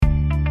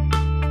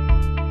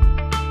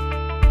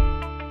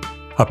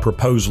A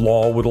proposed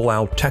law would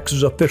allow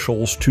Texas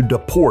officials to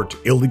deport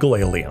illegal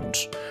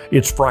aliens.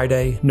 It's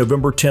Friday,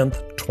 November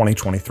 10th,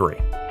 2023.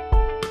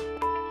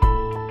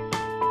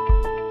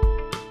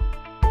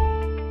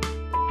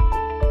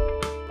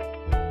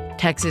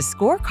 Texas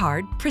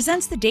Scorecard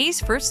presents the day's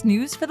first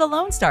news for the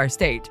Lone Star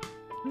State.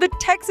 The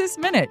Texas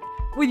Minute,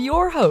 with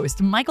your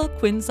host, Michael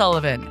Quinn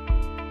Sullivan.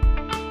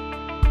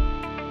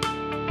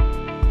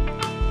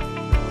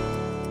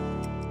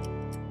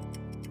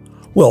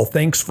 Well,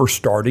 thanks for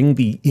starting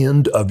the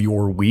end of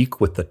your week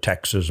with the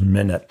Texas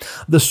Minute.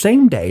 The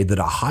same day that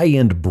a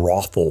high-end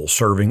brothel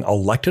serving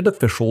elected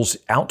officials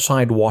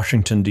outside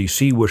Washington,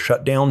 D.C. was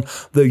shut down,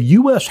 the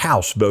U.S.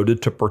 House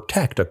voted to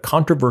protect a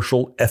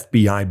controversial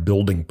FBI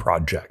building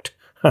project.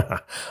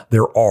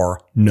 There are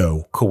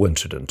no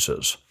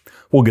coincidences.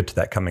 We'll get to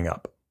that coming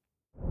up.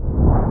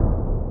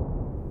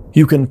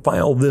 You can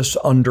file this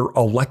under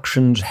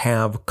Elections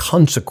Have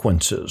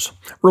Consequences.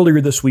 Earlier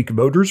this week,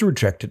 voters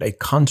rejected a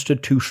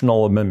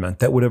constitutional amendment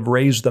that would have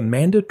raised the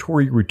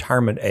mandatory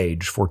retirement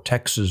age for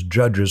Texas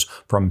judges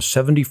from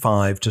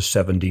 75 to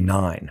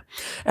 79.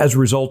 As a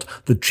result,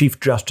 the Chief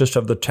Justice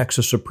of the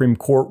Texas Supreme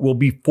Court will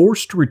be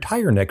forced to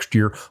retire next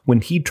year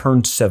when he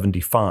turns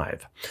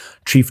 75.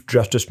 Chief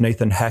Justice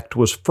Nathan Hecht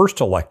was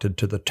first elected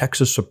to the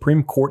Texas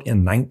Supreme Court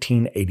in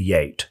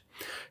 1988.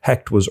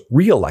 Hecht was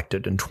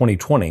re-elected in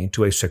 2020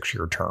 to a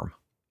 6-year term.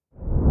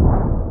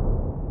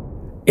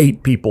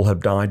 8 people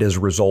have died as a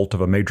result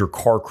of a major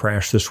car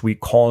crash this week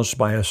caused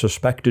by a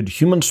suspected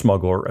human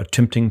smuggler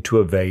attempting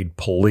to evade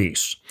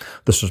police.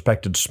 The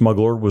suspected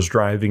smuggler was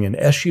driving an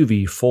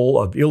SUV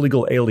full of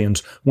illegal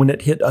aliens when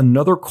it hit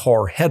another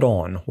car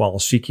head-on while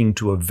seeking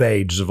to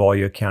evade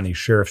Zavalia County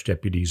Sheriff's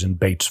deputies in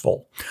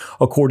Batesville.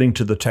 According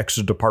to the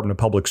Texas Department of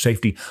Public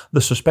Safety,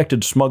 the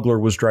suspected smuggler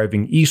was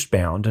driving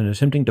eastbound and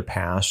attempting to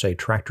pass a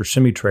tractor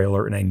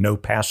semi-trailer in a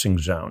no-passing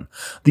zone.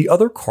 The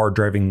other car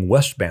driving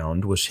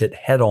westbound was hit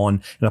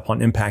head-on, and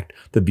upon impact,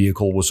 the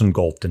vehicle was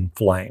engulfed in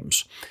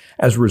flames.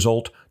 As a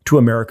result, 2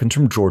 Americans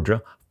from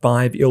Georgia,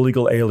 5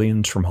 illegal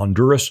aliens from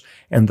Honduras,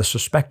 and the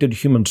suspected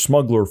human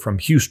smuggler from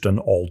Houston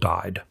all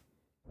died.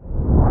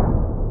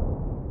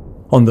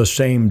 On the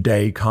same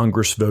day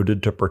Congress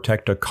voted to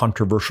protect a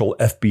controversial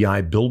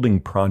FBI building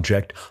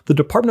project, the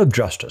Department of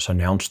Justice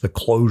announced the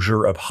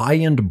closure of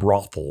high-end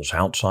brothels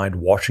outside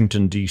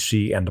Washington,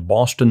 D.C. and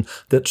Boston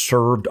that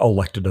served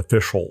elected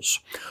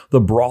officials.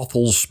 The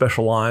brothels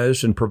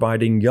specialized in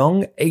providing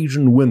young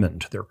Asian women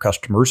to their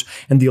customers,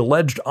 and the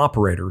alleged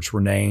operators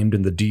were named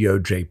in the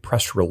DOJ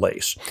press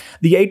release.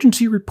 The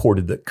agency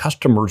reported that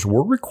customers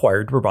were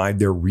required to provide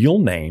their real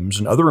names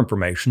and other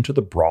information to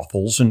the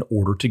brothels in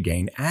order to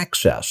gain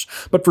access.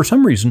 But for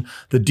some reason,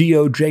 the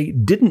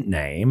DOJ didn't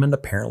name and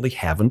apparently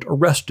haven't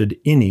arrested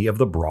any of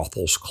the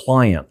brothel's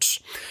clients.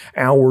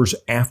 Hours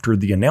after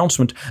the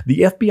announcement,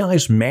 the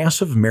FBI's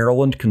massive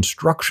Maryland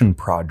construction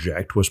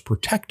project was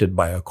protected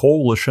by a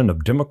coalition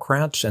of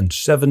Democrats and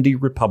 70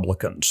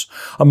 Republicans.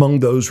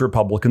 Among those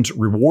Republicans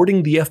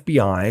rewarding the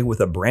FBI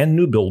with a brand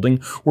new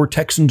building were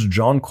Texans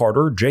John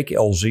Carter, Jake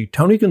Ellzey,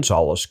 Tony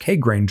Gonzalez, Kay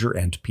Granger,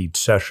 and Pete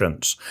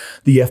Sessions.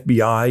 The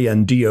FBI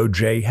and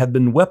DOJ have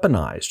been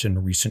weaponized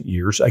in recent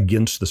years against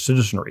the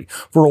citizenry.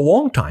 For a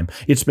long time,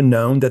 it's been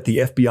known that the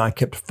FBI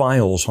kept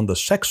files on the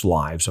sex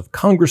lives of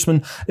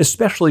congressmen,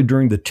 especially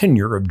during the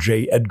tenure of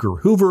J. Edgar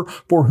Hoover,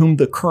 for whom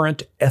the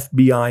current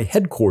FBI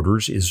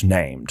headquarters is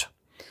named.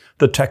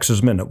 The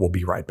Texas Minute will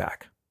be right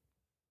back.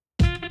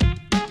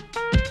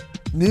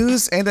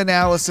 News and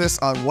analysis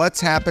on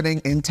what's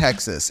happening in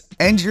Texas.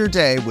 End your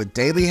day with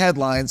daily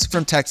headlines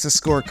from Texas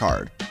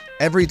Scorecard.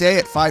 Every day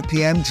at 5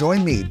 p.m.,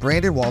 join me,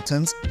 Brandon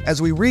Waltons,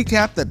 as we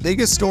recap the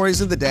biggest stories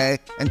of the day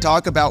and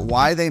talk about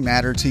why they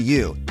matter to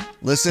you.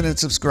 Listen and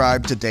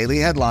subscribe to Daily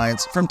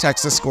Headlines from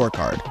Texas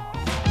Scorecard.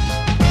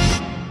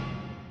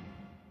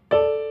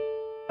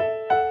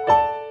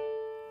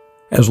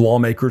 As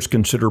lawmakers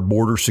consider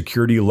border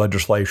security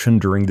legislation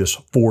during this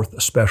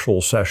 4th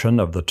special session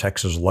of the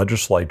Texas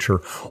Legislature,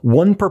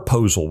 one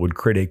proposal would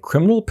create a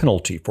criminal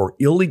penalty for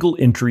illegal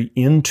entry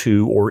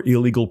into or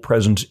illegal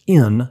presence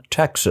in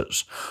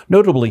Texas.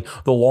 Notably,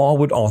 the law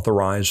would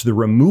authorize the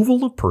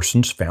removal of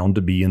persons found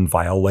to be in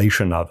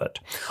violation of it.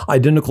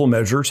 Identical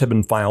measures have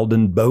been filed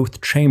in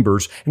both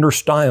chambers and are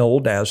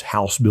styled as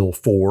House Bill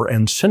 4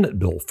 and Senate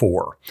Bill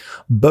 4.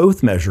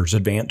 Both measures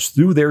advanced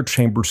through their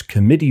chambers'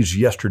 committees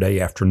yesterday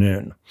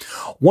afternoon.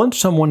 Once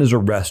someone is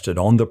arrested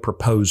on the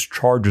proposed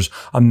charges,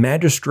 a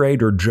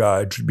magistrate or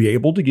judge would be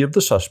able to give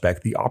the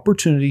suspect the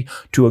opportunity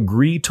to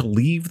agree to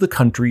leave the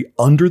country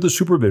under the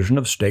supervision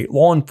of state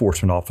law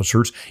enforcement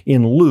officers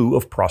in lieu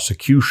of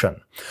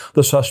prosecution.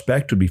 The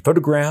suspect would be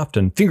photographed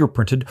and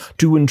fingerprinted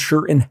to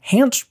ensure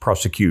enhanced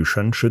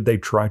prosecution should they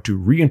try to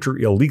re-enter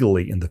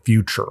illegally in the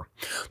future.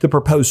 The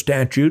proposed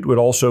statute would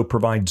also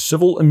provide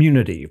civil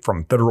immunity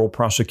from federal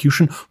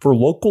prosecution for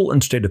local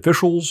and state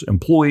officials,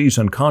 employees,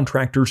 and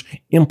contractors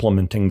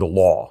implementing the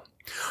law.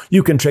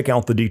 You can check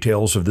out the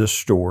details of this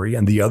story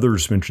and the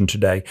others mentioned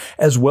today,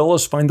 as well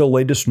as find the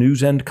latest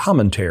news and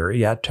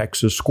commentary at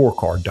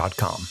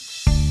TexasScorecard.com.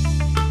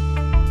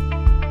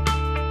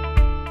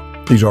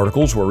 These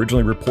articles were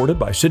originally reported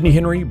by Sydney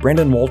Henry,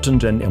 Brandon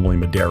Waltons, and Emily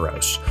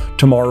Medeiros.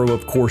 Tomorrow,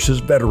 of course, is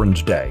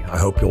Veterans Day. I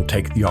hope you'll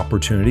take the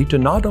opportunity to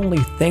not only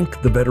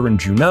thank the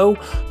veterans you know,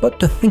 but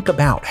to think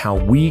about how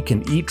we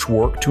can each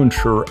work to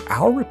ensure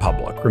our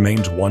republic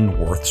remains one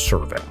worth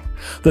serving.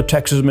 The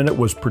Texas Minute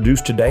was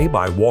produced today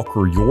by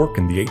Walker York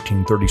in the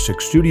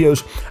 1836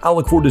 studios. I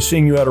look forward to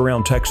seeing you out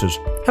around Texas.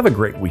 Have a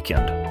great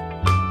weekend.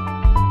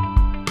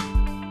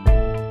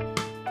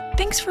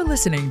 Thanks for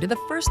listening to the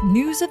first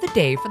news of the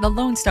day for the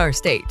Lone Star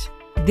State.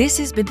 This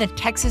has been the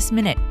Texas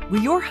Minute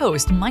with your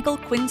host, Michael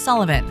Quinn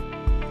Sullivan.